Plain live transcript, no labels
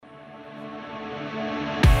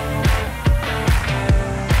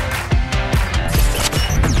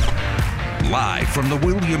Live from the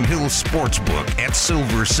William Hill Sportsbook at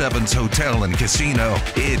Silver Sevens Hotel and Casino,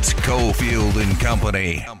 it's Cofield and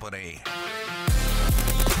Company. All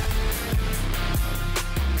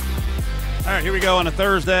right, here we go on a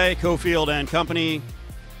Thursday. Cofield and Company.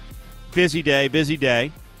 Busy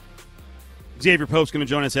day. Xavier Pope's going to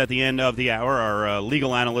join us at the end of the hour, our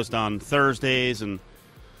legal analyst on Thursdays, and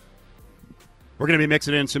we're going to be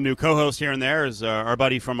mixing in some new co-hosts here and there as our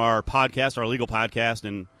buddy from our podcast, our legal podcast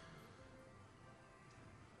in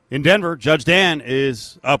Denver, Judge Dan,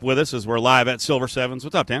 is up with us as we're live at Silver Sevens.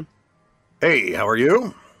 What's up, Dan? Hey, how are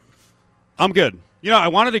you? I'm good. I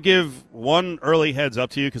wanted to give one early heads up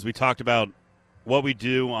to you because we talked about what we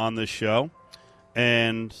do on this show,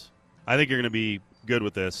 and I think you're going to be good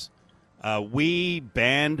with this. We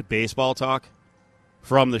banned baseball talk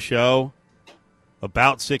from the show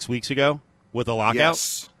about 6 weeks ago with a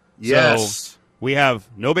lockout. Yes. So we have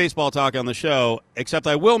no baseball talk on the show, except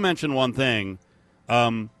I will mention one thing,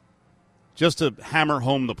 just to hammer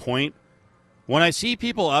home the point. When I see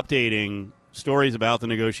people updating stories about the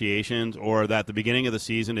negotiations or that the beginning of the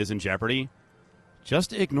season is in jeopardy,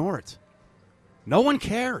 just ignore it. No one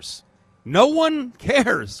cares.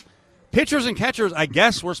 Pitchers and catchers, I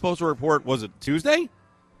guess we're supposed to report, was it Tuesday?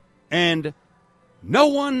 And no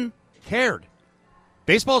one cared.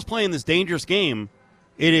 Baseball's playing this dangerous game.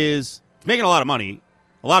 It's making a lot of money.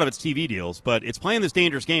 A lot of it's TV deals, but it's playing this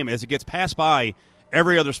dangerous game as it gets passed by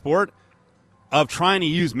every other sport of trying to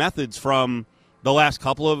use methods from the last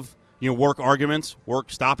couple of work arguments, work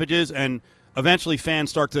stoppages, and eventually fans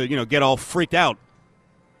start to get all freaked out.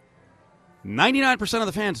 99% of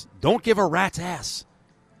the fans don't give a rat's ass.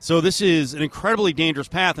 So this is an incredibly dangerous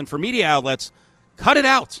path, and for media outlets, cut it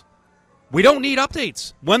out. We don't need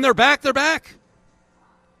updates. When they're back, they're back.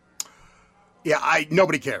 Yeah,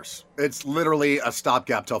 nobody cares. It's literally a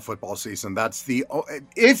stopgap till football season.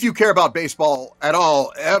 If you care about baseball at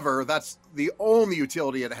all, ever, that's the only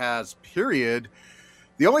utility it has, period.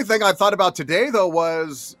 The only thing I thought about today, though,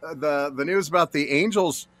 was the news about the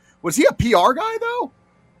Angels. Was he a PR guy, though?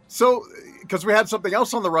 So, because we had something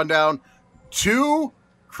else on the rundown, 2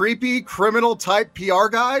 creepy criminal-type PR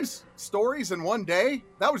guys, stories in one day.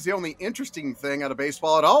 That was the only interesting thing out of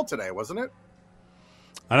baseball at all today, wasn't it?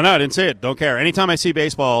 I don't know. I didn't see it. Don't care. Anytime I see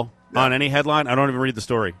baseball on any headline, I don't even read the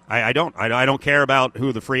story. I don't care about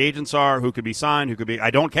who the free agents are, who could be signed, who could be.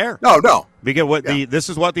 I don't care. No. Because this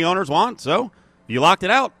is what the owners want. So you locked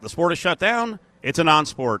it out. The sport is shut down. It's a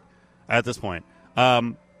non-sport at this point.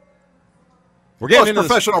 We're getting into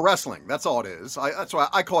professional wrestling. That's all it is. That's why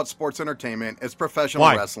I call it sports entertainment. It's professional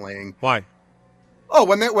wrestling. Why? Oh,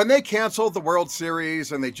 when they canceled the World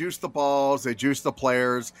Series and they juiced the balls, they juiced the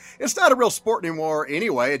players, it's not a real sport anymore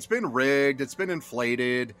anyway. It's been rigged. It's been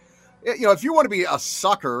inflated. If you want to be a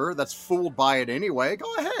sucker that's fooled by it anyway,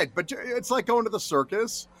 go ahead. But it's like going to the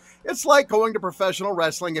circus. It's like going to professional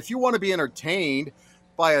wrestling. If you want to be entertained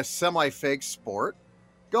by a semi-fake sport,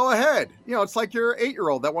 go ahead. It's like your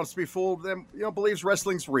 8-year-old that wants to be fooled and believes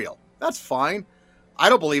wrestling's real. That's fine. I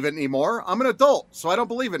don't believe it anymore. I'm an adult, so I don't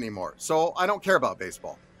believe it anymore. So I don't care about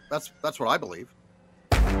baseball. That's what I believe.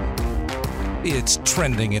 It's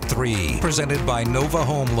Trending at 3, presented by Nova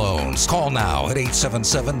Home Loans. Call now at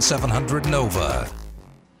 877-700-NOVA.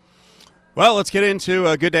 Well, let's get into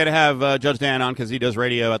a good day to have Judge Dan on because he does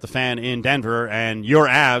radio at The Fan in Denver. And your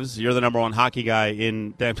Avs, you're the number one hockey guy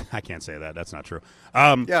in Denver. I can't say that. That's not true.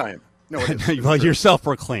 Yeah, I am. No, it is. Well, you're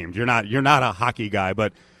self-proclaimed. You're not a hockey guy,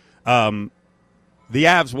 but the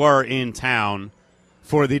Avs were in town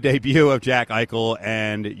for the debut of Jack Eichel,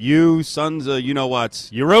 and you sons of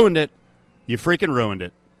you-know-whats, you ruined it. You freaking ruined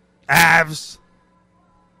it. Avs.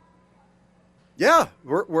 Yeah,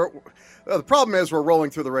 the problem is we're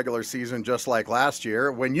rolling through the regular season just like last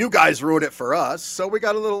year when you guys ruined it for us. So we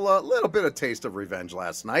got a little bit of taste of revenge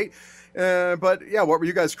last night. But yeah, what were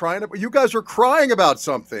you guys crying about? You guys were crying about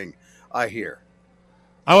something, I hear.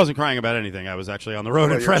 I wasn't crying about anything. I was actually on the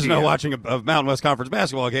road in Fresno watching a Mountain West Conference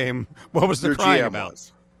basketball game. What was the crying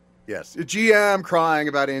about? Yes, the GM crying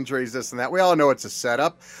about injuries, this and that. We all know it's a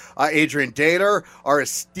setup. Adrian Dater, our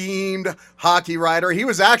esteemed hockey writer, he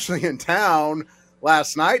was actually in town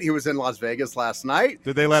last night. He was in Las Vegas last night.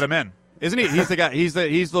 Did they let him in? Isn't he? He's the guy. He's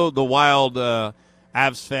the wild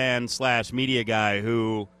Avs fan / media guy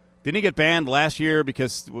who didn't he get banned last year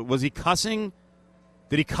because was he cussing?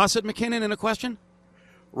 Did he cuss at McKinnon in a question?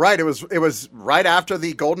 Right. It was right after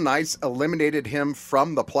the Golden Knights eliminated him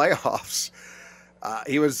from the playoffs.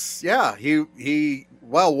 He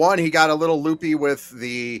got a little loopy with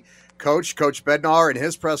the Coach Bednar, in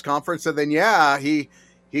his press conference. And then, he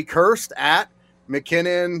cursed at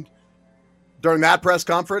McKinnon during that press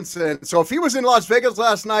conference. And so if he was in Las Vegas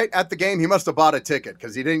last night at the game, he must have bought a ticket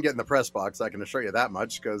because he didn't get in the press box. I can assure you that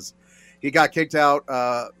much, because he got kicked out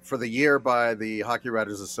for the year by the Hockey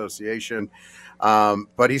Writers Association.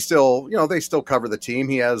 But he still, they still cover the team.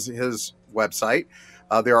 He has his website.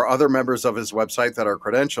 There are other members of his website that are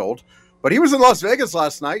credentialed. But he was in Las Vegas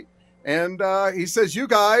last night, and he says, you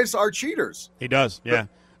guys are cheaters. He does, yeah.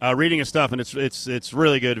 Reading his stuff, and it's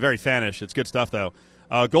really good, very fanish. It's good stuff, though.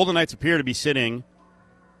 Golden Knights appear to be sitting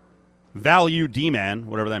value D-man,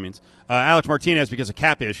 whatever that means, Alex Martinez because of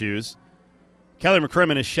cap issues. Kelly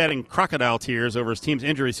McCrimmon is shedding crocodile tears over his team's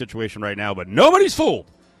injury situation right now, but nobody's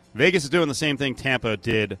fooled. Vegas is doing the same thing Tampa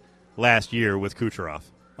did last year with Kucherov.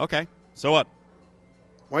 Okay, so what?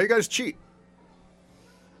 Why you guys cheat?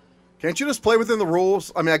 Can't you just play within the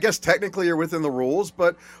rules? I mean, I guess technically you're within the rules,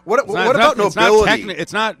 but what about nobility?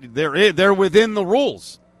 It's not. They're within the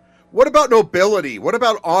rules. What about nobility? What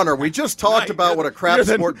about honor? We just talked about what a crap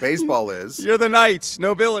sport baseball is. You're the Knights.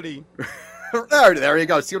 Nobility. There you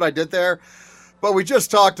go. See what I did there? But we just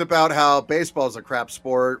talked about how baseball is a crap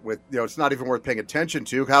sport with, it's not even worth paying attention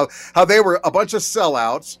to, how they were a bunch of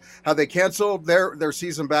sellouts, how they canceled their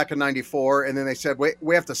season back in 94. And then they said, wait,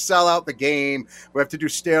 we have to sell out the game. We have to do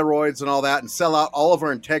steroids and all that and sell out all of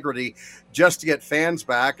our integrity just to get fans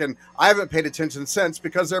back. And I haven't paid attention since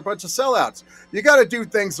because they're a bunch of sellouts. You got to do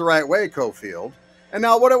things the right way, Cofield. And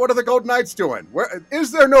now what are the Golden Knights doing?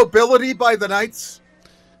 Is there nobility by the Knights?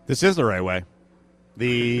 This is the right way.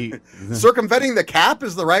 The circumventing the cap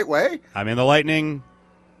is the right way. I mean, the Lightning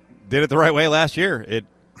did it the right way last year.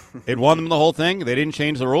 It won them the whole thing. They didn't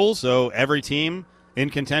change the rules, so every team in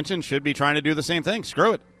contention should be trying to do the same thing.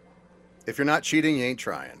 Screw it. If you're not cheating, you ain't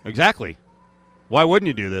trying. Exactly. Why wouldn't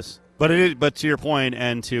you do this? But to your point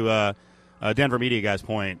and to Denver media guy's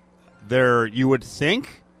point, you would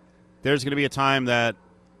think there's going to be a time that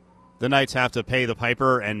the Knights have to pay the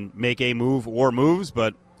piper and make a move or moves,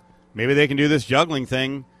 but maybe they can do this juggling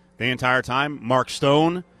thing the entire time. Mark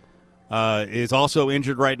Stone is also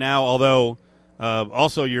injured right now, although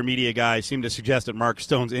also your media guys seem to suggest that Mark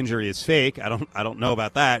Stone's injury is fake. I don't know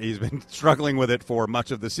about that. He's been struggling with it for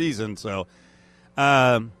much of the season. So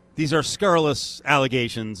these are scurrilous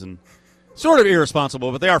allegations and sort of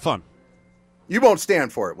irresponsible, but they are fun. You won't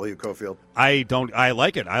stand for it, will you, Cofield? I don't. I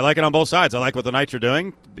like it. I like it on both sides. I like what the Knights are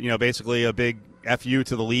doing. Basically a big FU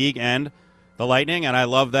to the league and the Lightning, and I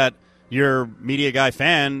love that your media guy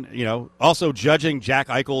fan, also judging Jack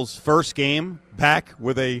Eichel's first game back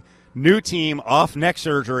with a new team off neck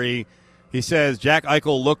surgery. He says Jack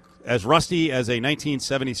Eichel looked as rusty as a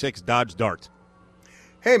 1976 Dodge Dart.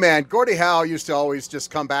 Hey, man, Gordie Howe used to always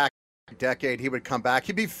just come back. Decade he would come back.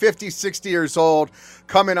 He'd be 50, 60 years old,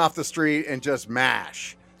 come in off the street and just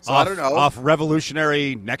mash. So I don't know. Off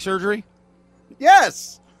revolutionary neck surgery?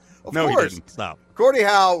 Yes. Of course. He didn't. Stop. Gordie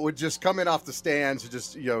Howe would just come in off the stands and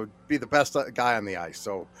just, be the best guy on the ice.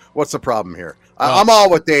 So what's the problem here? I'm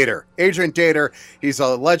all with Dater. Adrian Dater, he's a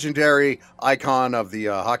legendary icon of the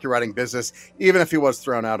hockey writing business, even if he was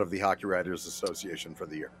thrown out of the Hockey Writers Association for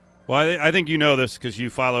the year. Well, I think you know this because you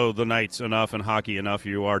follow the Knights enough and hockey enough.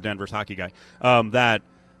 You are Denver's hockey guy. The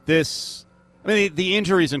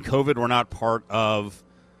injuries and COVID were not part of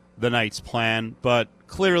the Knights' plan, but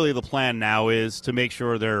clearly the plan now is to make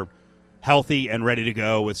sure they're healthy and ready to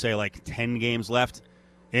go with, say, like 10 games left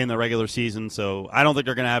in the regular season. So I don't think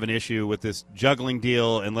they're going to have an issue with this juggling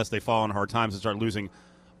deal unless they fall on hard times and start losing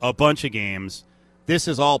a bunch of games. This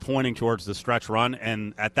is all pointing towards the stretch run,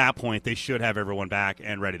 and at that point, they should have everyone back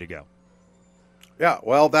and ready to go. Yeah,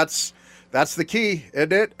 well, that's the key,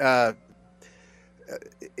 isn't it?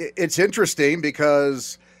 It's interesting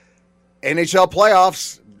because NHL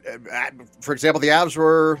playoffs, for example, the Avs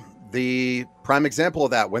were the prime example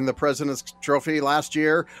of that. Win the President's Trophy last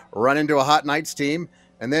year, run into a hot Knights team,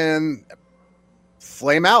 and then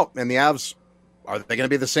flame out. And the Avs, are they going to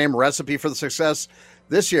be the same recipe for the success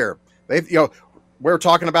this year? We're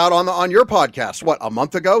talking about on your podcast, a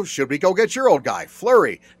month ago? Should we go get your old guy,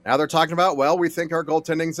 Fleury? Now they're talking about, we think our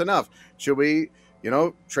goaltending's enough. Should we,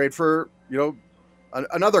 trade for,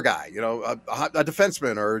 another guy, a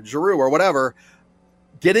defenseman or Giroux or whatever?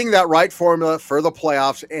 Getting that right formula for the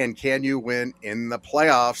playoffs, and can you win in the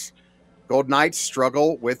playoffs? Golden Knights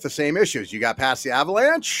struggle with the same issues. You got past the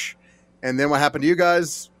Avalanche, and then what happened to you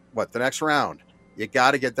guys? The next round? You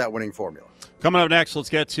got to get that winning formula. Coming up next, let's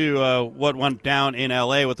get to what went down in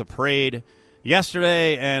L.A. with the parade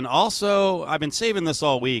yesterday. And also, I've been saving this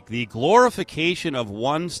all week, the glorification of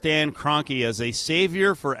one Stan Kroenke as a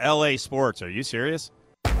savior for L.A. sports. Are you serious?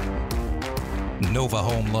 Nova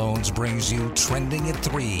Home Loans brings you Trending at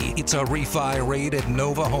 3. It's a refi rate at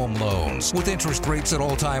Nova Home Loans. With interest rates at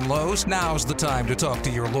all-time lows, now's the time to talk to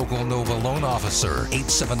your local Nova loan officer.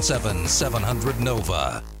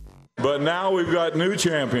 877-700-NOVA. But now we've got new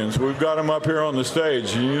champions. We've got them up here on the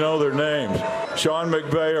stage. You know their names. Sean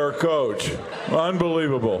McVay, our coach.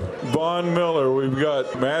 Unbelievable. Von Miller. We've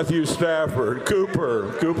got Matthew Stafford,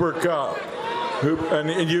 Cooper Kupp.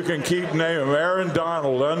 And you can keep naming them. Aaron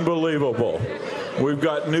Donald, unbelievable. We've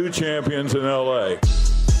got new champions in L.A.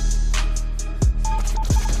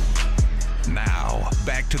 Now,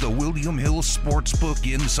 back to the William Hill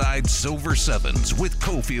Sportsbook Inside Silver Sevens with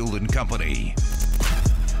Cofield and Company.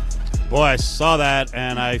 Boy, I saw that,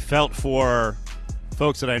 and I felt for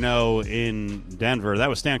folks that I know in Denver. That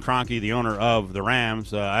was Stan Kroenke, the owner of the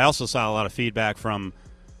Rams. I also saw a lot of feedback from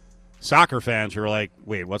soccer fans who were like,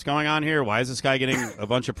 wait, what's going on here? Why is this guy getting a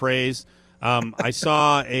bunch of praise? I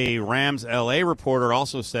saw a Rams L.A. reporter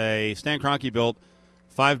also say Stan Kroenke built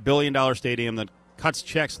 $5 billion stadium that cuts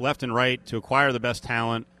checks left and right to acquire the best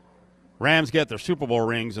talent. Rams get their Super Bowl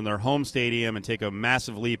rings in their home stadium and take a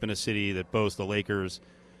massive leap in a city that boasts the Lakers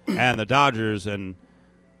and the Dodgers, and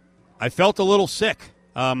I felt a little sick.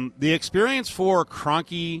 The experience for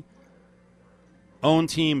Kroenke-owned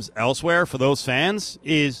teams elsewhere for those fans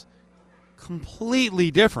is completely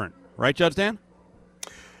different, right, Judge Dan?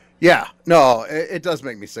 Yeah, no, it does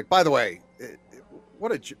make me sick. By the way,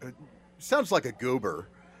 sounds like a goober.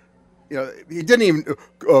 You know, he didn't even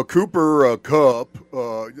Cooper Kupp.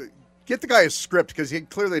 Get the guy a script because he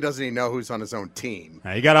clearly doesn't even know who's on his own team.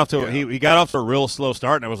 He got off to he got off to a real slow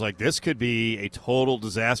start, and I was like, this could be a total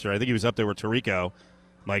disaster. I think he was up there with Tirico.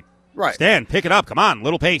 I'm like, right, Stan, pick it up. Come on,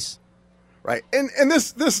 little pace. Right, and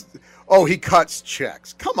this he cuts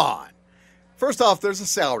checks. Come on. First off, there's a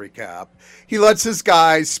salary cap. He lets his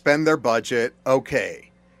guys spend their budget.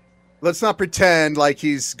 Okay, let's not pretend like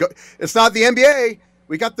it's not the NBA.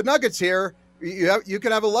 We got the Nuggets here. You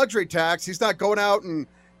can have a luxury tax. He's not going out and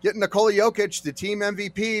getting Nikola Jokic, the team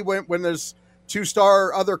MVP, when there's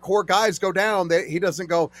two-star other core guys go down. He doesn't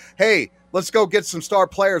go, hey, let's go get some star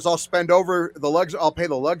players. I'll spend over I'll pay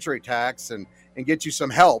the luxury tax and get you some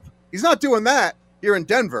help. He's not doing that here in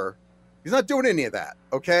Denver. He's not doing any of that.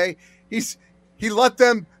 Okay, he let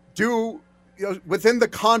them do, within the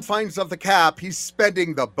confines of the cap. He's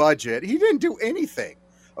spending the budget. He didn't do anything.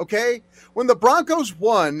 Okay, when the Broncos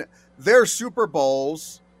won their Super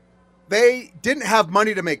Bowls, they didn't have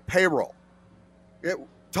money to make payroll.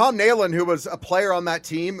 Tom Nalen, who was a player on that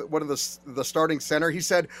team, one of the starting center, he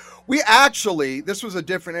said, this was a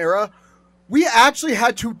different era. We actually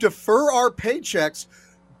had to defer our paychecks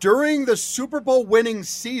during the Super Bowl winning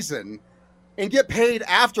season and get paid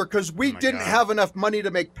after because we didn't have enough money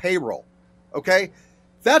to make payroll. Okay?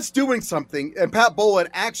 That's doing something. And Pat Bowlen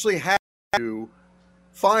actually had to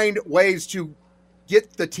find ways to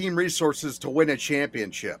get the team resources to win a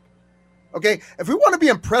championship. Okay, if we want to be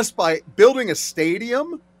impressed by building a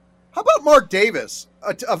stadium, how about Mark Davis?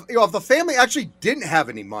 If the family actually didn't have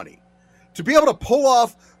any money to be able to pull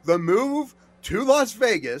off the move to Las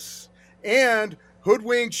Vegas and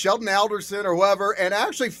hoodwink Sheldon Alderson or whoever and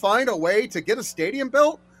actually find a way to get a stadium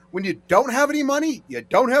built when you don't have any money, you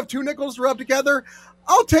don't have two nickels to rub together,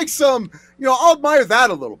 I'll take some, I'll admire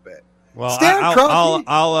that a little bit. Well, Kroenke,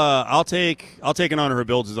 I'll take an owner who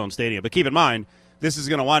builds his own stadium, but keep in mind, this is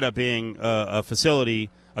going to wind up being a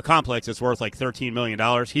facility, a complex that's worth like $13 million.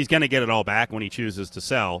 He's going to get it all back when he chooses to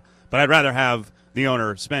sell. But I'd rather have the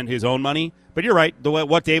owner spend his own money. But you're right.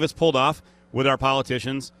 What Davis pulled off with our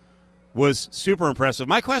politicians was super impressive.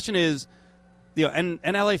 My question is, and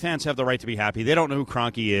LA fans have the right to be happy. They don't know who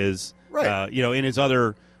Kroenke is, right. In his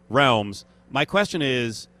other realms. My question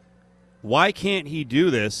is, why can't he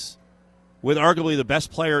do this with arguably the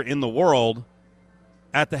best player in the world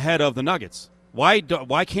at the head of the Nuggets? Why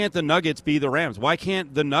can't the Nuggets be the Rams? Why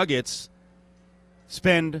can't the Nuggets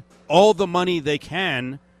spend all the money they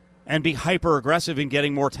can and be hyper-aggressive in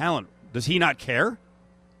getting more talent? Does he not care?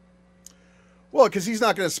 Well, because he's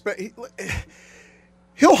not going to spend.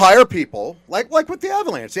 He'll hire people like with the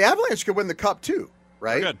Avalanche. The Avalanche could win the cup too,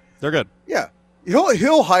 right? They're good. Yeah,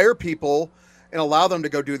 he'll hire people and allow them to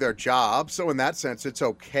go do their job. So in that sense, it's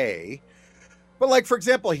okay. But like for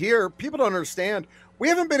example, here people don't understand. We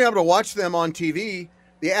haven't been able to watch them on TV,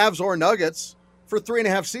 the Avs or Nuggets, for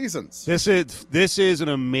 3.5 seasons. This is an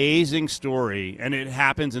amazing story, and it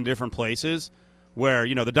happens in different places where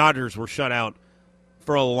the Dodgers were shut out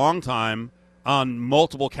for a long time on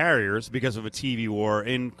multiple carriers because of a TV war.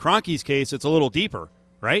 In Kroenke's case, it's a little deeper,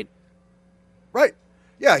 right? Right.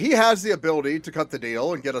 Yeah, he has the ability to cut the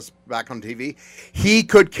deal and get us back on TV. He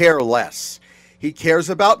could care less. He cares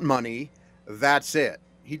about money. That's it.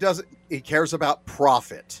 He cares about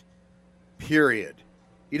profit. Period.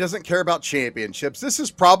 He doesn't care about championships. This is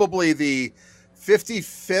probably the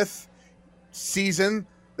 55th season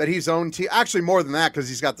that he's owned actually more than that because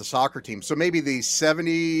he's got the soccer team. So maybe the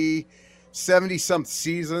 70-some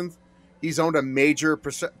season he's owned a major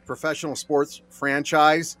professional sports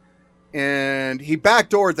franchise. And he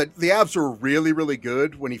backdoored that the Avs were really, really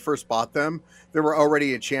good when he first bought them. They were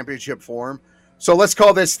already in championship form. So let's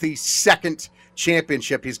call this the second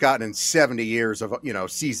championship he's gotten in 70 years of,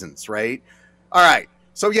 seasons, right? All right.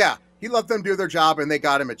 So, yeah, he let them do their job, and they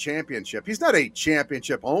got him a championship. He's not a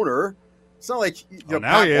championship owner. It's not like now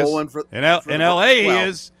Pat he is. Bowlen In L.A. he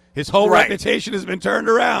is. His whole reputation has been turned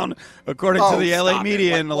around, according to the L.A.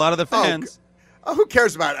 media and a lot of the fans. Who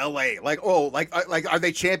cares about L.A.? Are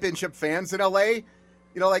they championship fans in L.A.?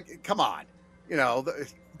 Come on.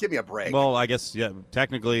 Give me a break. Well, I guess,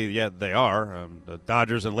 technically, they are. The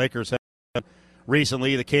Dodgers and Lakers have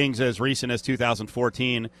recently, the Kings as recent as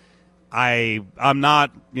 2014. I'm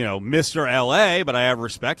not, Mr. L.A., but I have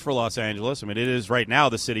respect for Los Angeles. I mean, it is right now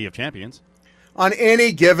the city of champions. On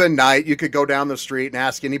any given night, you could go down the street and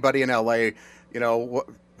ask anybody in L.A., who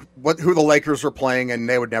the Lakers were playing, and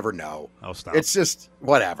they would never know. Oh, stop. It's just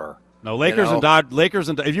whatever. No, Lakers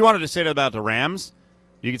and if you wanted to say that about the Rams,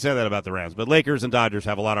 you could say that about the Rams. But Lakers and Dodgers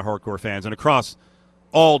have a lot of hardcore fans, and across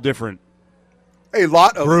all different a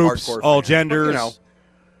lot of groups, hardcore all fans. genders. But,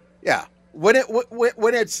 yeah. When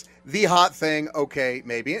it's the hot thing, okay,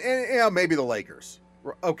 maybe, and maybe the Lakers,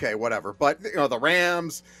 okay, whatever. But the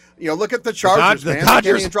Rams, look at the Chargers. The man. Dodgers they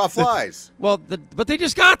can't even draw flies. But they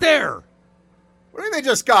just got there. What do you mean they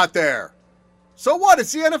just got there? So what?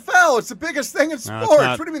 It's the NFL. It's the biggest thing in sports.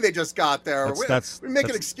 What do you mean they just got there? We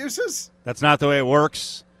making excuses? That's not the way it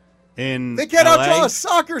works. They can't LA. outdraw a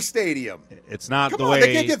soccer stadium. It's not Come the on, way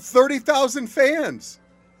they can't get 30,000 fans.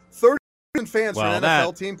 30,000 fans for an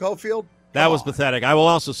NFL team, Cofield. That was pathetic. I will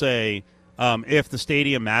also say, if the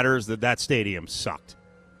stadium matters, that stadium sucked.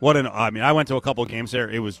 I went to a couple of games there.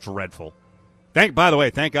 It was dreadful. Thank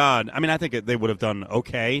God. I mean, I think they would have done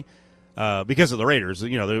okay because of the Raiders.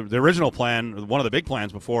 The original plan, one of the big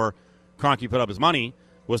plans before Kroenke put up his money,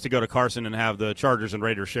 was to go to Carson and have the Chargers and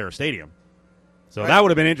Raiders share a stadium. So that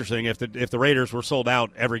would have been interesting if the Raiders were sold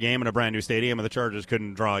out every game in a brand new stadium and the Chargers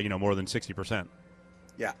couldn't draw more than 60%.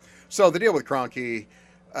 Yeah. So the deal with Kroenke,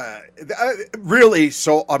 really.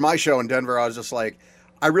 So on my show in Denver, I was just like,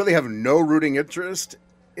 I really have no rooting interest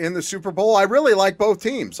in the Super Bowl. I really like both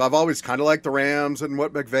teams. I've always kind of liked the Rams and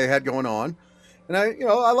what McVay had going on, and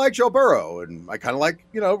I like Joe Burrow, and I kind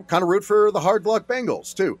of root for the hard luck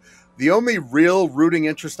Bengals too. The only real rooting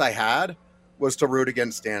interest I had was to root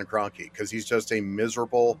against Dan Kroenke because he's just a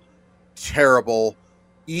miserable, terrible,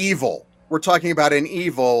 evil. We're talking about an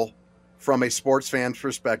evil from a sports fan's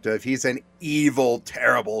perspective. He's an evil,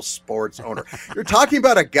 terrible sports owner. You're talking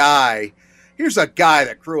about a guy. Here's a guy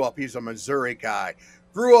that grew up. He's a Missouri guy.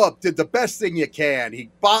 Grew up, did the best thing you can.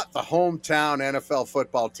 He bought the hometown NFL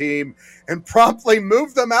football team and promptly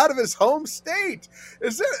moved them out of his home state.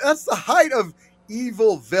 That's the height of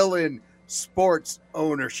evil villain sports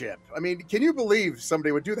ownership. I mean, can you believe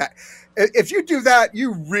somebody would do that? If you do that,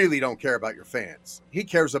 you really don't care about your fans. He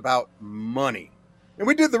cares about money. And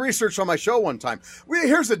we did the research on my show one time.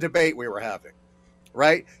 Here's a debate we were having,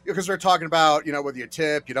 right? Because we're talking about, whether you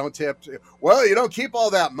tip, you don't tip. Well, you don't keep all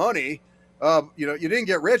that money. You didn't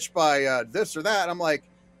get rich by this or that. I'm like,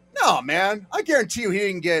 no, man. I guarantee you he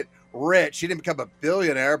didn't get rich. He didn't become a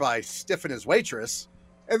billionaire by stiffing his waitress.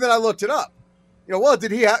 And then I looked it up.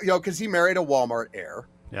 Did he have, because he married a Walmart heir.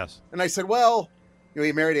 Yes. And I said, well,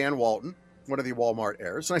 he married Ann Walton, one of the Walmart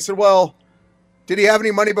heirs. And I said, well, did he have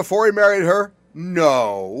any money before he married her?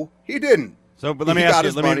 No, he didn't. So, but let me ask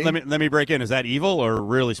you, let me break in. Is that evil or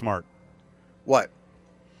really smart? What?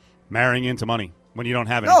 Marrying into money when you don't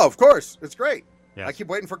have any. No, of course. It's great. Yes. I keep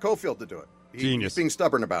waiting for Cofield to do it. Genius. He's being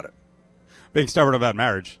stubborn about it. Being stubborn about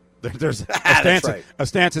marriage. There's a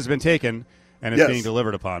stance has been taken, and it's being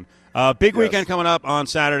delivered upon. Big weekend coming up on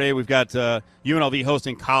Saturday. We've got UNLV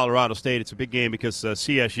hosting Colorado State. It's a big game because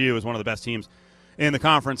CSU is one of the best teams in the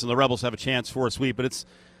conference, and the Rebels have a chance for a sweep. But it's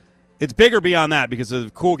bigger beyond that because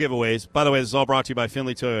of cool giveaways. By the way, this is all brought to you by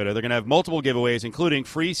Findlay Toyota. They're going to have multiple giveaways, including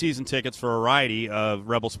free season tickets for a variety of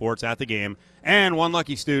Rebel sports at the game. And one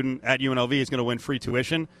lucky student at UNLV is going to win free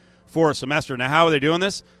tuition for a semester. Now, how are they doing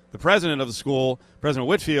this? The president of the school, President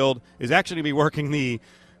Whitfield, is actually going to be working the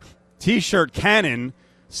T-shirt cannon.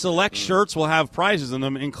 Select shirts will have prizes in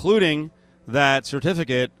them, including that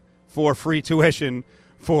certificate for free tuition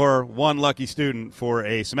for one lucky student for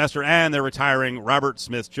a semester. And they're retiring Robert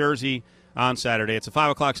Smith's jersey on Saturday. It's a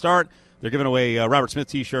 5 o'clock start. They're giving away Robert Smith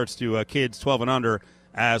T-shirts to kids 12 and under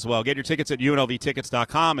as well. Get your tickets at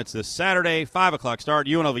UNLVtickets.com. It's this Saturday, 5 o'clock start.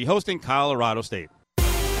 UNLV hosting Colorado State.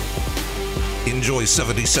 Enjoy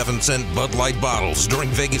 77-cent Bud Light bottles during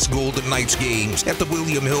Vegas Golden Knights games at the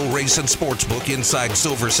William Hill Race and Sportsbook inside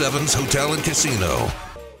Silver Sevens Hotel and Casino.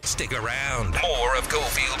 Stick around. More of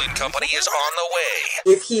Cofield and Company is on the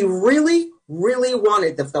way. If he really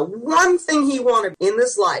wanted, the one thing he wanted in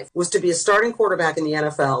this life was to be a starting quarterback in the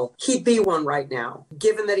NFL, he'd be one right now,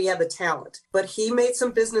 given that he had the talent. But he made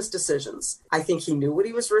some business decisions. I think he knew what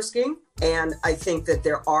he was risking, and I think that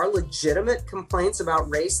there are legitimate complaints about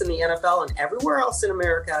race in the NFL and everywhere else in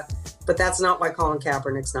America, but that's not why Colin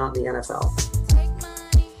Kaepernick's not in the NFL.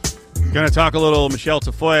 Going to talk a little Michelle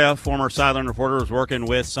Tafoya, former sideline reporter who's working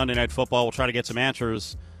with Sunday Night Football. We'll try to get some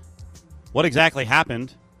answers. What exactly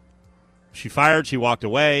happened? She fired, she walked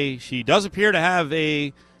away. She does appear to have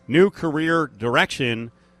a new career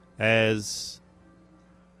direction as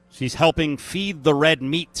she's helping feed the red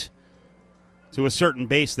meat to a certain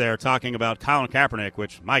base there, talking about Colin Kaepernick,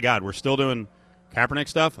 which, my God, we're still doing Kaepernick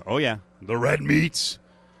stuff? Oh, yeah. The red meat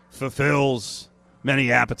fulfills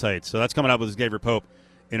many appetites. So that's coming up with Xavier Pope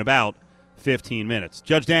in about 15 minutes.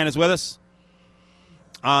 Judge Dan is with us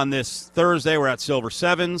on this Thursday. We're at Silver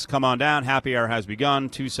Sevens. Come on down. Happy hour has begun.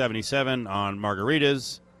 $2.77 on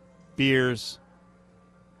margaritas, beers,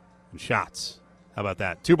 and shots. How about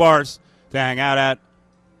that? 2 bars to hang out at.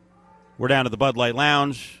 We're down to the Bud Light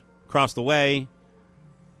Lounge across the way.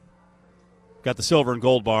 Got the Silver and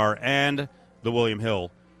Gold Bar and the William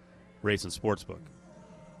Hill Race and Sportsbook.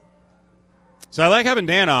 So I like having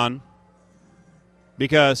Dan on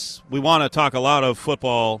because we want to talk a lot of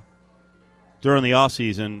football during the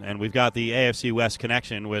offseason, and we've got the AFC West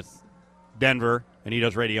connection with Denver, and he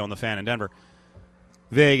does radio on the Fan in Denver,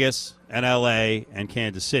 Vegas, and L.A., and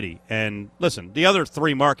Kansas City. And listen, the other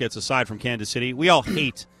 3 markets aside from Kansas City, we all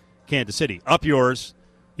hate Kansas City. Up yours,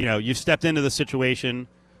 you've stepped into the situation,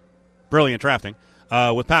 brilliant drafting,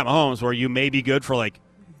 with Pat Mahomes, where you may be good for like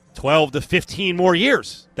 12 to 15 more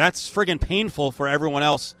years. That's friggin' painful for everyone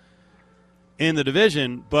else in the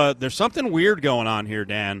division, but there's something weird going on here,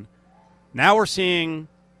 Dan. Now we're seeing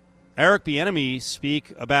Eric Bieniemy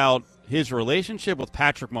speak about his relationship with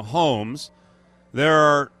Patrick Mahomes. There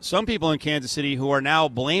are some people in Kansas City who are now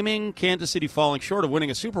blaming Kansas City falling short of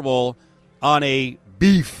winning a Super Bowl on a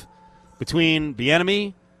beef between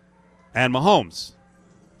Bieniemy and Mahomes.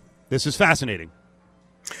 This is fascinating.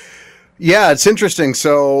 Yeah, it's interesting.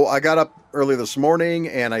 So I got up early this morning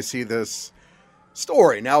and I see this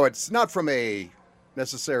story. Now, it's not from a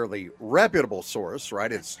necessarily reputable source,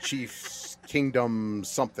 right? It's Chiefs Kingdom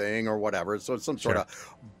something or whatever. So it's some sort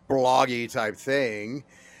of bloggy type thing.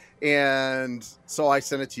 And so I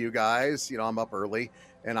sent it to you guys. I'm up early,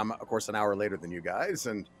 and I'm, of course, an hour later than you guys.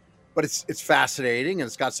 But it's fascinating, and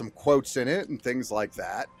it's got some quotes in it and things like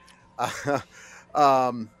that.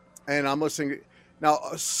 And I'm listening. Now,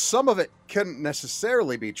 some of it couldn't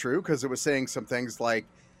necessarily be true because it was saying some things like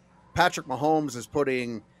Patrick Mahomes is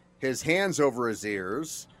putting his hands over his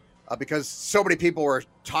ears because so many people were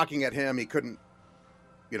talking at him he couldn't,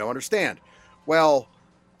 understand. Well,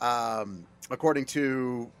 according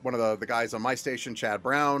to one of the guys on my station, Chad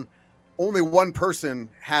Brown, only one person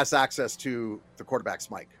has access to the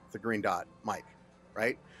quarterback's mic, the green dot mic,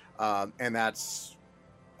 right? And that's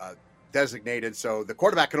designated, so the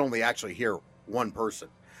quarterback can only actually hear one person.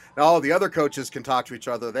 Now, all the other coaches can talk to each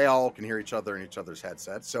other. They all can hear each other in each other's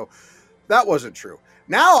headsets. So that wasn't true.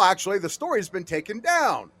 Now, actually, the story's been taken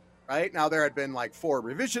down, right? Now, there had been like 4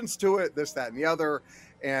 revisions to it, this, that, and the other,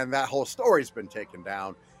 and that whole story's been taken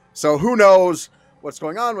down. So who knows what's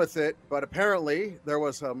going on with it, but apparently there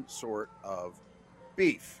was some sort of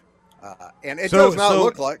beef. And it does not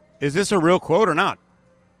look like... Is this a real quote or not?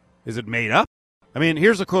 Is it made up? I mean,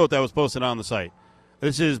 here's a quote that was posted on the site.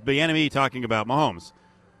 This is Bieniemy talking about Mahomes.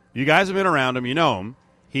 You guys have been around him. You know him.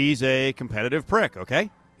 He's a competitive prick, okay?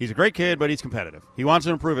 He's a great kid, but he's competitive. He wants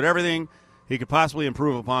to improve at everything he could possibly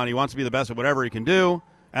improve upon. He wants to be the best at whatever he can do.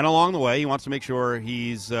 And along the way, he wants to make sure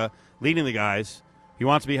he's leading the guys. He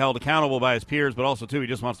wants to be held accountable by his peers, but also, too, he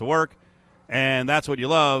just wants to work. And that's what you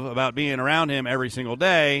love about being around him every single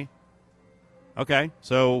day. Okay,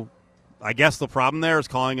 so I guess the problem there is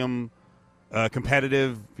calling him a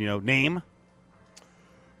competitive, name.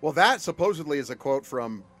 Well, that supposedly is a quote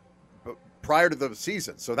from prior to the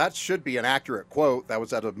season. So that should be an accurate quote. That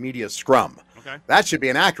was at a media scrum. Okay. That should be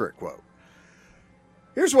an accurate quote.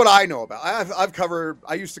 Here's what I know about.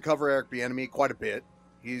 I used to cover Eric Bieniemy quite a bit.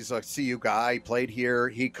 He's a CU guy. He played here.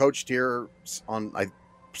 He coached here on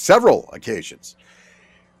several occasions.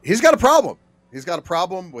 He's got a problem. He's got a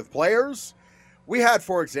problem with players. We had,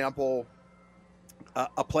 for example,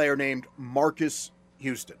 a player named Marcus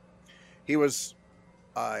Houston. He was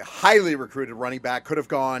a highly recruited running back, could have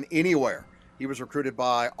gone anywhere. He was recruited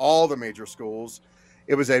by all the major schools.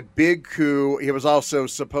 It was a big coup. He was also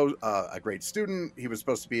a great student. He was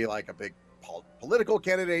supposed to be like a big political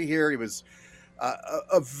candidate here. He was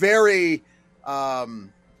a very,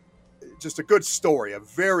 just a good story, a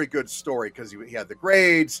very good story, because he had the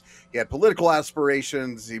grades, he had political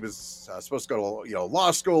aspirations. He was supposed to go to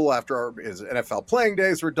law school after his NFL playing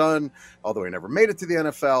days were done, although he never made it to the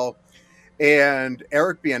NFL. And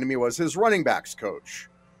Eric Bieniemy was his running backs coach.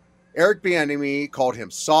 Eric Bieniemy called him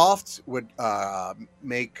soft, would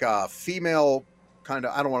make female kind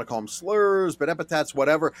of, I don't want to call them slurs, but epithets,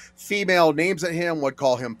 whatever, female names at him, would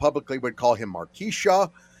call him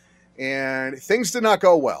Marquisha, and things did not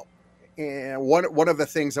go well. And one of the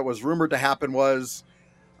things that was rumored to happen was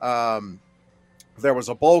there was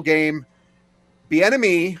a bowl game.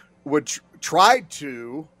 Bieniemy would try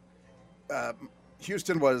to,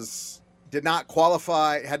 Houston did not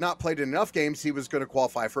qualify, had not played enough games. He was going to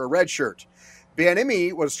qualify for a red shirt.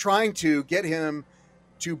 Bieniemy was trying to get him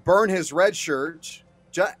to burn his red shirt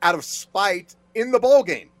out of spite in the bowl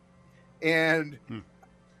game. And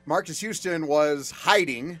Marcus Houston was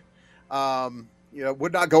hiding,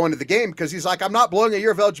 would not go into the game because he's like, I'm not blowing a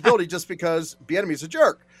year of eligibility just because Bieniemy's a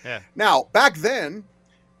jerk. Yeah. Now, back then,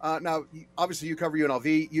 now, obviously you cover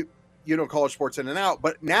UNLV, you know college sports in and out,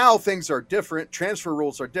 but now things are different. Transfer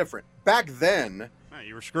rules are different. Back then,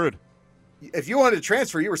 you were screwed. If you wanted to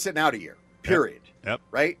transfer, you were sitting out a year, period. Yep.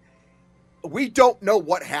 Right? We don't know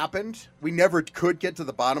what happened. We never could get to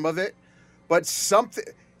the bottom of it, but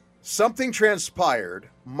something transpired.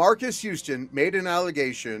 Marcus Houston made an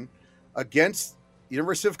allegation against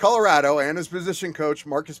University of Colorado and his position coach,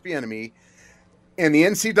 Marcus Bieniemy, and the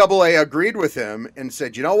NCAA agreed with him and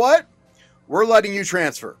said, you know what? We're letting you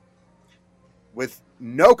transfer. With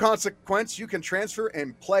no consequence, you can transfer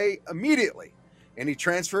and play immediately. And he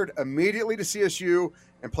transferred immediately to CSU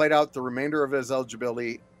and played out the remainder of his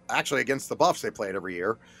eligibility, actually against the Buffs. They played every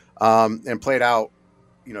year, and played out,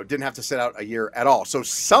 didn't have to sit out a year at all. So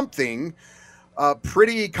something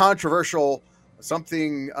pretty controversial, some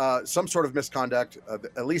sort of misconduct,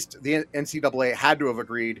 at least the NCAA had to have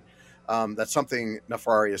agreed that something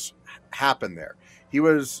nefarious happened there.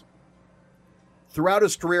 Throughout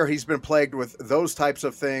his career, he's been plagued with those types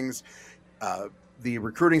of things. The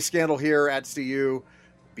recruiting scandal here at CU,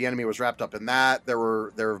 Bieniemy was wrapped up in that.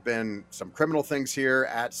 There have been some criminal things here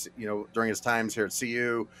during his times here at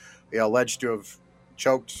CU. They alleged to have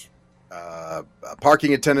choked a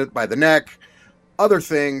parking attendant by the neck, other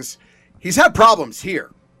things. He's had problems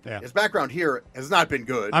here. Yeah. His background here has not been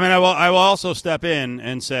good. I mean, I will also step in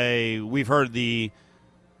and say we've heard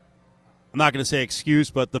I'm not going to say excuse,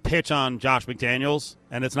 but the pitch on Josh McDaniels,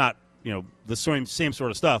 and it's not, the same sort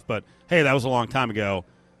of stuff, but hey, that was a long time ago.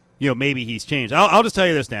 Maybe he's changed. I'll just tell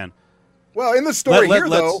you this, Dan. Well, in the story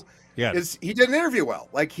is he didn't interview well.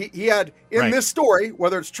 Like he had in this story,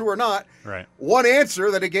 whether it's true or not, one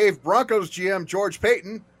answer that he gave Broncos GM George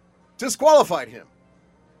Payton disqualified him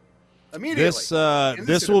immediately.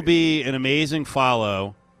 This will be an amazing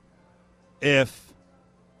follow if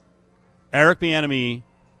Eric Bieniemy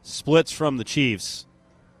splits from the Chiefs.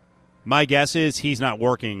 My guess is he's not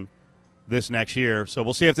working this next year. So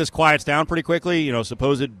we'll see if this quiets down pretty quickly,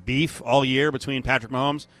 supposed beef all year between Patrick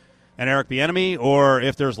Mahomes and Eric Bieniemy, or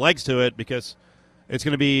if there's legs to it, because it's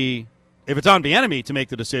going to be, if it's on Bieniemy to make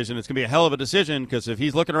the decision, it's going to be a hell of a decision, because if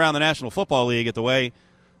he's looking around the National Football League at the way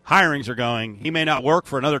hirings are going, he may not work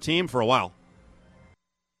for another team for a while.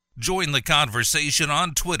 Join the conversation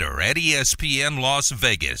on Twitter at ESPN Las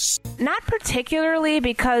Vegas. Not particularly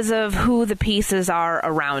because of who the pieces are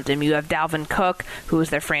around him. You have Dalvin Cook, who is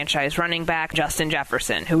their franchise running back, Justin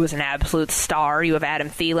Jefferson, who is an absolute star. You have Adam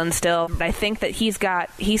Thielen still. I think that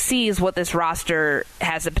he sees what this roster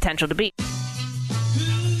has the potential to be.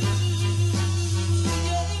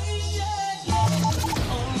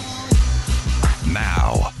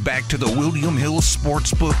 Now, back to the William Hill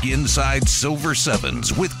Sportsbook Inside Silver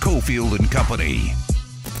Sevens with Cofield and Company.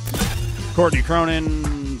 Courtney Cronin,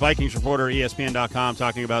 Vikings reporter, ESPN.com,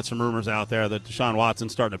 talking about some rumors out there that Deshaun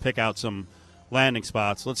Watson's starting to pick out some landing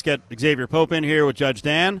spots. Let's get Xavier Pope in here with Judge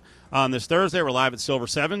Dan on this Thursday. We're live at Silver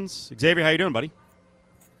Sevens. Xavier, how you doing, buddy?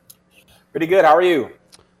 Pretty good. How are you?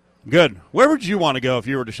 Good. Where would you want to go if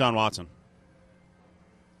you were Deshaun Watson?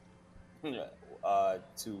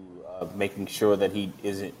 Making sure that he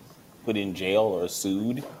isn't put in jail or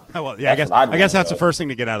sued. Oh, well, yeah, I guess that's the first thing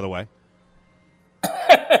to get out of the way.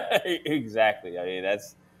 Exactly. I mean,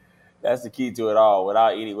 That's the key to it all.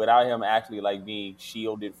 Without him actually like being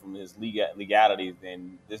shielded from his legalities,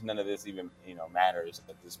 then none of this even matters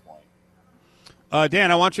at this point.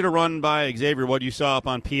 Dan, I want you to run by Xavier what you saw up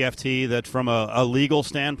on PFT that from a legal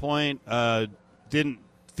standpoint didn't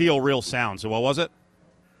feel real sound. So what was it?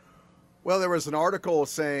 Well, there was an article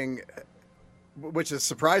saying, which is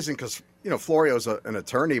surprising because, Florio's an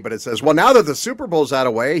attorney, but it says, well, now that the Super Bowl's out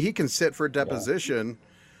of the way, he can sit for deposition.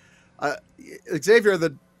 Yeah. Xavier,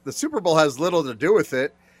 the Super Bowl has little to do with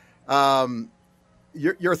it.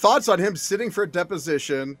 Your thoughts on him sitting for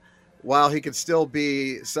deposition while he could still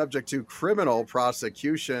be subject to criminal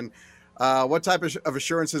prosecution? What type of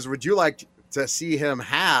assurances would you like to see him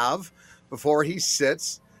have before he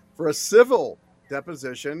sits for a civil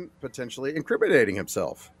deposition, potentially incriminating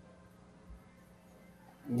himself?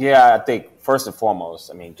 Yeah, I think first and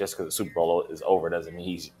foremost, just because the Super Bowl is over doesn't mean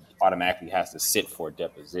he automatically has to sit for a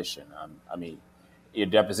deposition. Your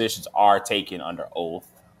depositions are taken under oath.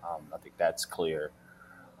 I think that's clear.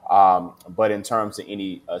 But in terms of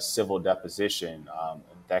any civil deposition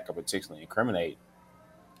that could particularly incriminate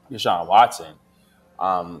Deshaun Watson,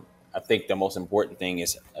 I think the most important thing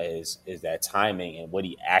is that timing and what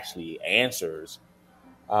he actually answers,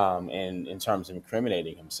 and in terms of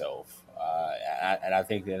incriminating himself. And I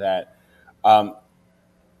think that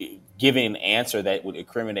giving an answer that would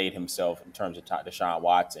incriminate himself in terms of Deshaun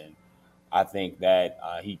Watson, I think that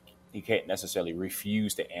he can't necessarily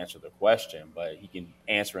refuse to answer the question, but he can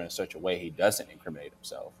answer in such a way he doesn't incriminate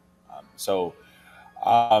himself.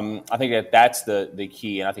 I think that's the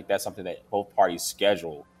key, and I think that's something that both parties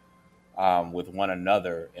schedule with one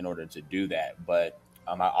another in order to do that. But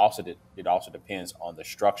it also depends on the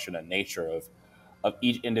structure and the nature of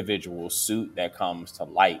each individual suit that comes to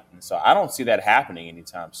light. And so I don't see that happening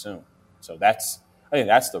anytime soon. So I think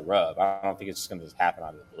that's the rub. I don't think it's just going to happen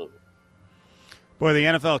out of the blue. Boy, the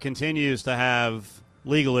NFL continues to have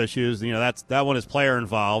legal issues. That one is player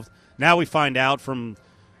involved. Now we find out from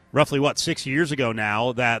roughly 6 years ago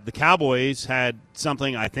now that the Cowboys had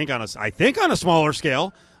something I think on a smaller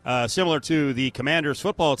scale, similar to the Commanders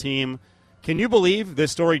football team. Can you believe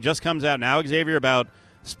this story just comes out now, Xavier, about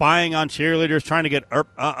spying on cheerleaders, trying to get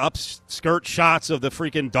upskirt shots of the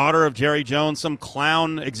freaking daughter of Jerry Jones, some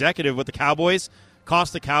clown executive with the Cowboys,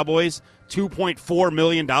 cost the Cowboys $2.4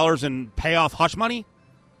 million in payoff hush money?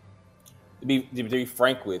 To be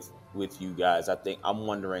frank with you guys, I think I'm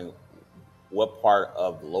wondering what part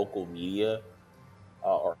of local media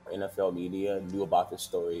or NFL media knew about this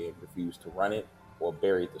story and refused to run it or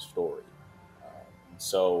buried the story.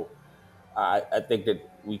 So I think that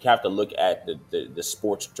we have to look at the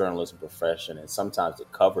sports journalism profession, and sometimes it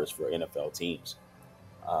covers for NFL teams.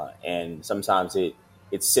 And sometimes it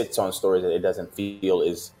sits on stories that it doesn't feel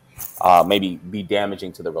is maybe be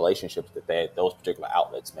damaging to the relationships that those particular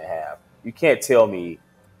outlets may have. You can't tell me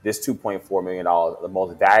this $2.4 million, the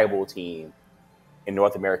most valuable team in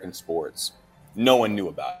North American sports, no one knew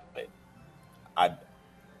about it.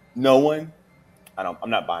 No one. I'm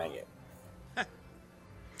not buying it.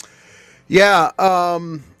 Yeah,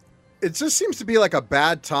 it just seems to be like a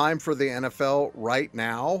bad time for the NFL right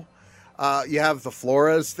now. You have the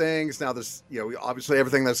Flores things. Now there's, obviously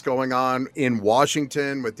everything that's going on in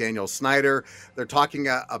Washington with Daniel Snyder. They're talking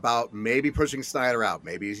about maybe pushing Snyder out.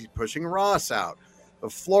 Maybe he's pushing Ross out. The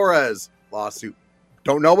Flores lawsuit.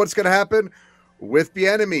 Don't know what's going to happen with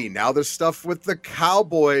Bieniemy. Now there's stuff with the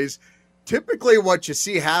Cowboys. Typically what you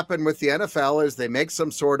see happen with the NFL is they make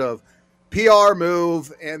some sort of PR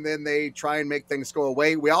move, and then they try and make things go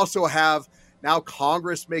away. We also have now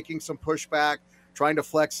Congress making some pushback, trying to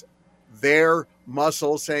flex their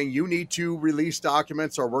muscles, saying you need to release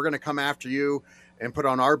documents or we're going to come after you and put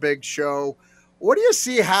on our big show. What do you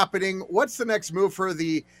see happening? What's the next move for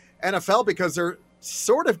the NFL? Because they're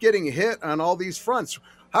sort of getting hit on all these fronts.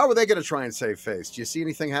 How are they going to try and save face? Do you see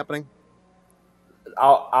anything happening?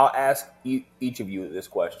 I'll ask each of you this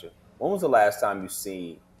question. When was the last time you've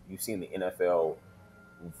seen the NFL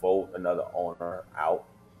vote another owner out?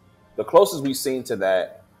 The closest we've seen to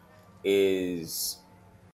that is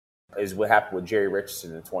what happened with Jerry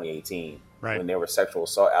Richardson in 2018, right, when there were sexual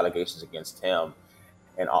assault allegations against him,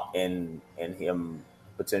 and him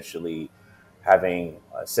potentially having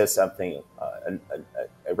said something,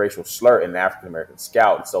 a racial slur in an African American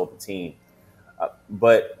scout, and sold the team.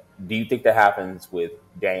 But do you think that happens with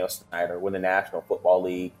Daniel Snyder when the National Football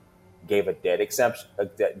League gave a debt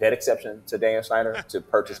exception to Daniel Snyder to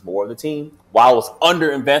purchase more of the team while it was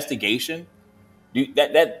under investigation?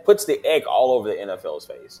 That puts the egg all over the NFL's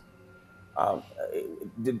face.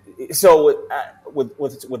 So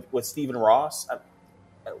with Stephen Ross,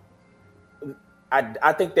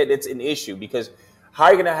 I think that it's an issue because How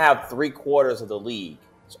are you going to have 3/4 of the league's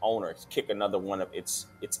owners kick another one of its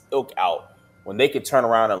ilk out when they could turn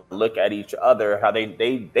around and look at each other, how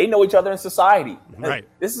they know each other in society? Right.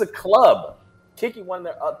 This is a club. Kicking one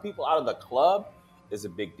of the people out of the club is a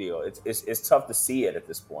big deal. It's tough to see it at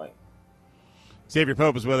this point. Xavier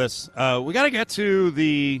Pope is with us. We got to get to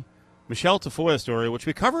the Michelle Tafoya story, which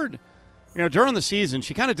we covered. During the season,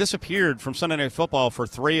 she kind of disappeared from Sunday Night Football for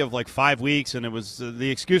 3 of 5 weeks, and it was the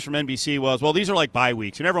excuse from NBC was, well, these are like bye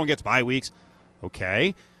weeks, and everyone gets bye weeks.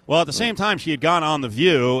 Okay. Well, at the same time, she had gone on The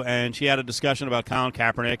View, and she had a discussion about Colin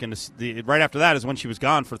Kaepernick, and right after that is when she was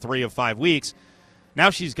gone for 3 of 5 weeks. Now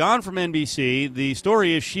she's gone from NBC. The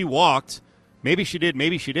story is she walked. Maybe she did,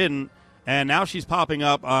 maybe she didn't. And now she's popping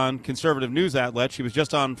up on conservative news outlets. She was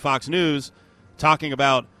just on Fox News talking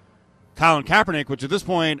about Colin Kaepernick, which at this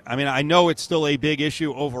point, I know it's still a big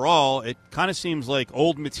issue overall. It kind of seems like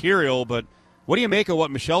old material, but what do you make of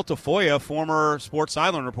what Michelle Tafoya, former Sports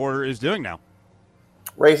Sideline reporter, is doing now?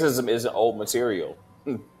 Racism isn't old material.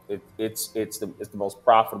 It's the most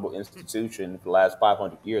profitable institution for the last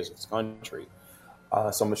 500 years of this country.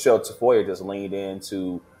 So Michelle Tafoya just leaned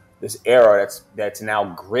into this era that's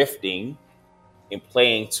now grifting and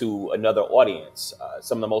playing to another audience.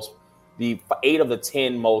 The 8 of the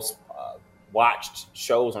 10 most watched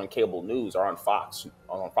shows on cable news are on Fox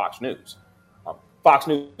News. Fox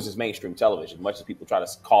News is mainstream television, much as people try to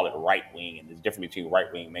call it right wing, and there's a difference between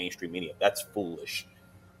right wing and mainstream media. That's foolish.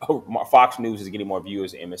 Fox News is getting more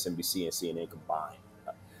viewers than MSNBC and CNN combined.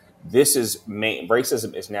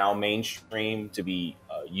 Racism is now mainstream to be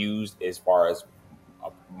used as far as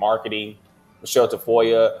marketing. Michelle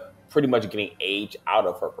Tafoya pretty much getting aged out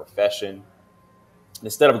of her profession.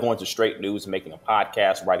 Instead of going to straight news and making a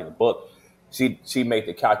podcast, writing a book, she made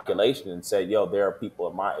the calculation and said, there are people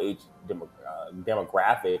in my age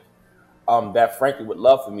demographic that frankly would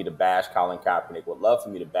love for me to bash Colin Kaepernick, would love for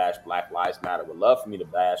me to bash Black Lives Matter, would love for me to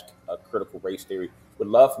bash critical race theory, would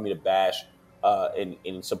love for me to bash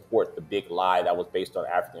and support the big lie that was based on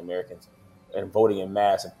African Americans and voting in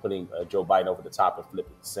mass and putting Joe Biden over the top and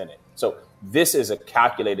flipping the Senate. So this is a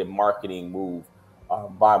calculated marketing move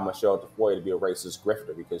by Michelle Tafoya to be a racist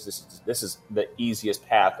grifter, because this is the easiest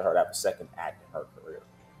path for her to have a second act in her career.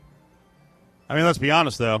 Let's be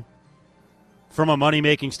honest, though. From a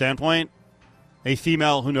money-making standpoint, a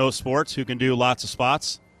female who knows sports, who can do lots of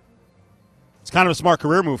spots, it's kind of a smart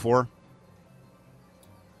career move for her.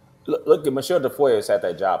 Look, Michelle Tafoya has had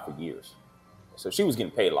that job for years. So she was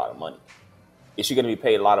getting paid a lot of money. Is she going to be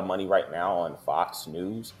paid a lot of money right now on Fox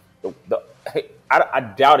News?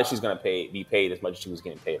 I doubt if she's going to be paid as much as she was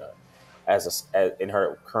getting paid as in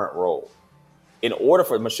her current role. In order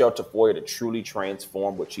for Michelle Tafoya to truly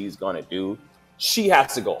transform what she's going to do, she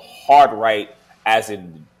has to go hard right, as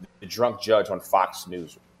in the drunk judge on Fox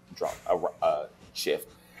News shift,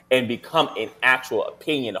 and become an actual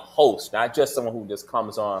opinion host, not just someone who just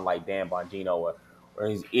comes on like Dan Bongino or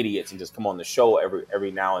these idiots and just come on the show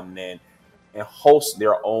every now and then and host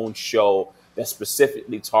their own show that's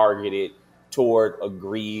specifically targeted toward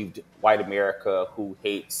aggrieved white America who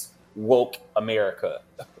hates woke America.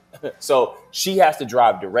 So she has to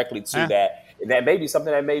drive directly to that. And that may be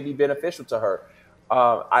something that may be beneficial to her.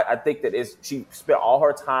 I think that she spent all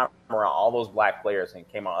her time around all those black players and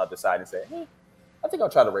came on the other side and said, I think I'll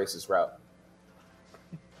try the racist route.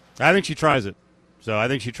 I think she tries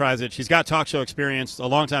it. She's got talk show experience. A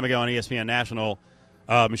long time ago on ESPN National,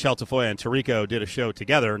 Michelle Tafoya and Tirico did a show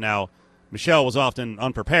together. Now, Michelle was often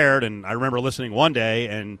unprepared, and I remember listening one day,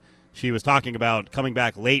 and she was talking about coming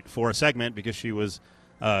back late for a segment because she was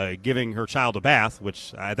giving her child a bath,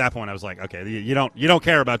 which at that point I was like, okay, you don't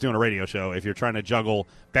care about doing a radio show if you're trying to juggle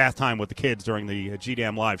bath time with the kids during the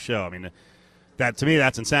GDM live show. That to me,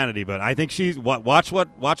 that's insanity. But I think watch what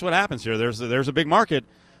happens here. There's a big market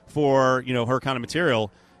for her kind of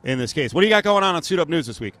material in this case. What do you got going on Suit Up News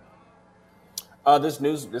this week?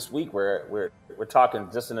 This week we're talking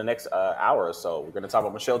just in the next hour or so. We're going to talk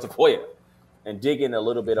about Michelle Tafoya and dig in a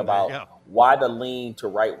little bit about why the lean to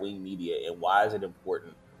right-wing media and why is it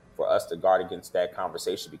important for us to guard against that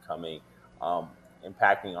conversation becoming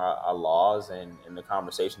impacting our laws and the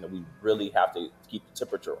conversation that we really have to keep the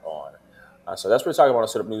temperature on. So that's what we're talking about on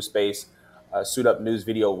Suit Up News Space. Suit Up News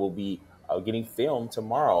video will be getting filmed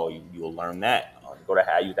tomorrow. You'll learn that.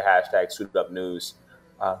 Use the hashtag Suit Up News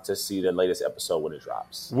to see the latest episode when it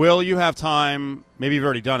drops. Will you have time, maybe you've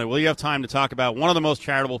already done it, will you have time to talk about one of the most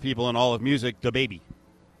charitable people in all of music, DaBaby?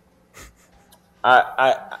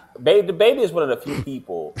 DaBaby is one of the few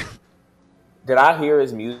people that I hear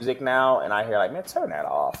his music now, and I hear like, man, turn that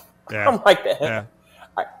off. Yeah. I'm like that. Yeah.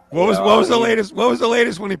 What was the latest? What was the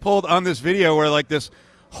latest when he pulled on this video where like this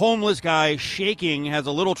homeless guy shaking has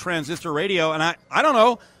a little transistor radio, and I don't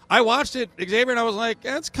know. I watched it, Xavier, and I was like,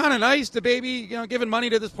 that's kind of nice, the baby, giving money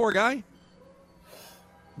to this poor guy.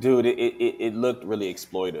 Dude, it looked really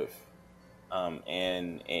exploitive.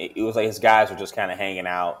 And it was like his guys were just kind of hanging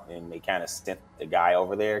out, and they kind of sent the guy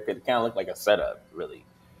over there. It kind of looked like a setup, really.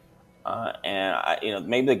 And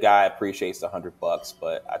maybe the guy appreciates the $100,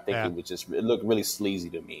 but I think it looked really sleazy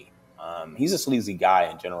to me. He's a sleazy guy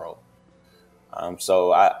in general.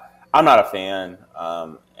 So I'm not a fan.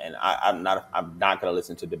 And I'm not going to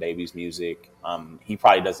listen to the baby's music. He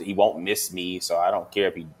probably doesn't. He won't miss me, so I don't care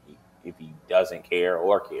if he doesn't care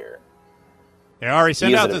or care. Yeah, Ari,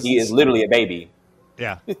 He is literally a baby.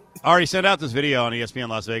 Yeah, Ari, sent out this video on ESPN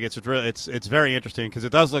Las Vegas. It's very interesting because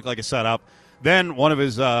it does look like a setup. Then one of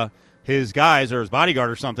his guys or his bodyguard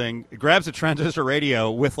or something grabs a transistor radio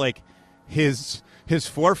with like his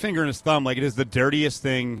forefinger and his thumb, like it is the dirtiest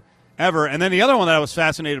thing ever. And then the other one that I was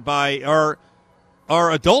fascinated by are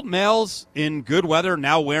adult males in good weather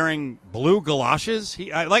now wearing blue galoshes.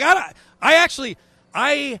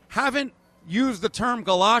 I haven't used the term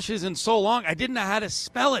galoshes in so long. I didn't know how to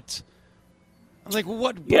spell it. I was like,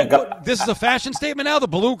 what? This is a fashion statement now, the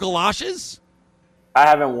blue galoshes? I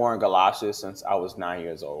haven't worn galoshes since I was 9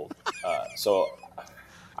 years old. So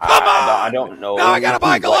I don't know. Now I got to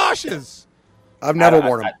buy galoshes. I've never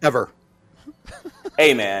worn them, ever.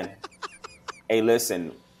 Hey, man. Hey,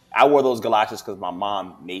 listen. I wore those galoshes because my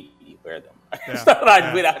mom made me wear them. It's not like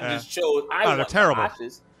I just chose. They're terrible.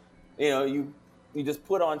 Galoshes. You just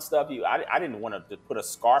put on stuff. I didn't want to put a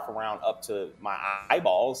scarf around up to my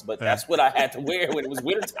eyeballs, but that's what I had to wear when it was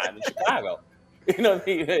wintertime in Chicago.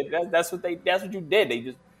 That's what you did.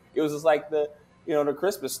 It was just like the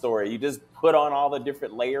Christmas story. You just put on all the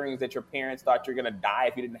different layerings that your parents thought you were going to die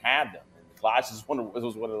if you didn't have them. And the galoshes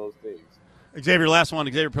was one of those things. Xavier, last one.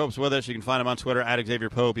 Xavier Pope's with us. You can find him on Twitter at Xavier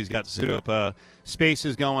Pope. He's got Suit-Up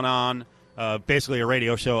Spaces going on. Basically a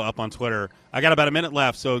radio show up on Twitter. I got about a minute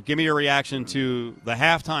left, so give me your reaction to the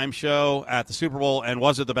halftime show at the Super Bowl, and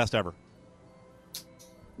was it the best ever?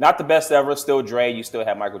 Not the best ever. Still Dre. You still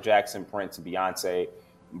have Michael Jackson, Prince, and Beyonce.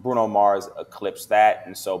 Bruno Mars eclipsed that,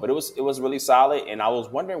 but it was really solid. And I was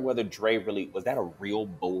wondering whether Dre was that a real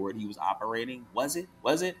board he was operating? Was it?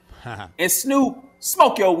 And Snoop,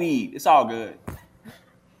 smoke your weed. It's all good.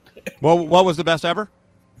 Well, what was the best ever?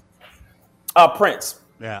 Prince.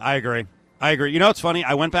 Yeah, I agree. You know, it's funny.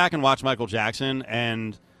 I went back and watched Michael Jackson,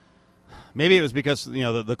 and maybe it was because,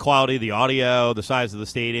 the quality of the audio, the size of the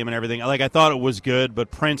stadium and everything. Like, I thought it was good, but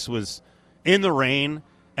Prince was in the rain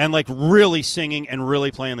and, like, really singing and really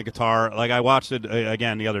playing the guitar. Like, I watched it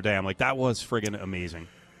again the other day. I'm like, that was friggin' amazing.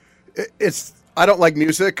 I don't like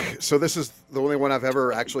music, so this is the only one I've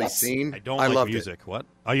ever actually seen. I like music. It. What?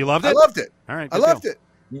 Oh, you loved it? I loved it. All right, I loved it.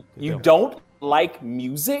 You don't like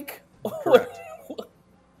music? Correct.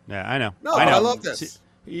 Yeah, I know. No, I know. I love this.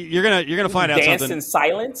 You're gonna find out dance something. In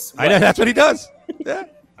silence. I know that's what he does. Yeah.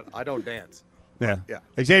 I don't dance. Yeah.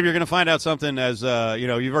 Xavier, you're going to find out something as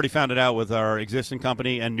you've already found it out with our existing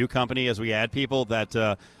company and new company as we add people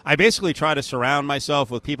that I basically try to surround myself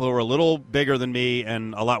with people who are a little bigger than me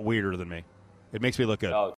and a lot weirder than me. It makes me look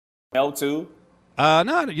good. Oh, L2?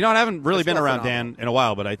 No, I haven't really been around Dan in a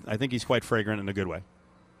while, but I think he's quite fragrant in a good way.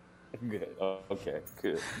 Good. Oh, okay,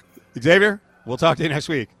 good. Xavier, we'll talk to you next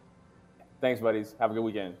week. Thanks, buddies. Have a good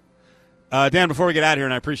weekend. Dan, before we get out of here,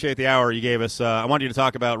 and I appreciate the hour you gave us, I wanted you to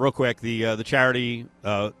talk about, real quick, the charity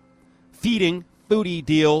feeding foodie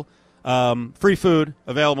deal, free food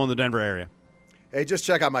available in the Denver area. Hey, just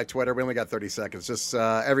check out my Twitter. We only got 30 seconds. Just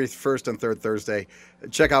every first and third Thursday,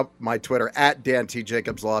 check out my Twitter, at Dan T.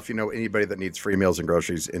 Jacobs Law. If you know anybody that needs free meals and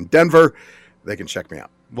groceries in Denver, they can check me out.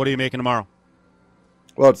 What are you making tomorrow?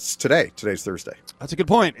 Well, it's today. Today's Thursday. That's a good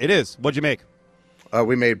point. It is. What'd you make?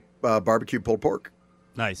 We made barbecue pulled pork.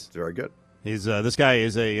 Nice. It's very good. This guy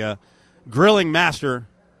is a grilling master.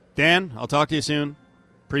 Dan, I'll talk to you soon.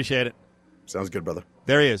 Appreciate it. Sounds good, brother.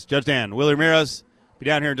 There he is, Judge Dan. Willie Ramirez, be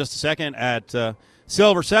down here in just a second at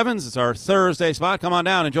Silver Sevens. It's our Thursday spot. Come on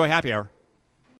down. Enjoy happy hour.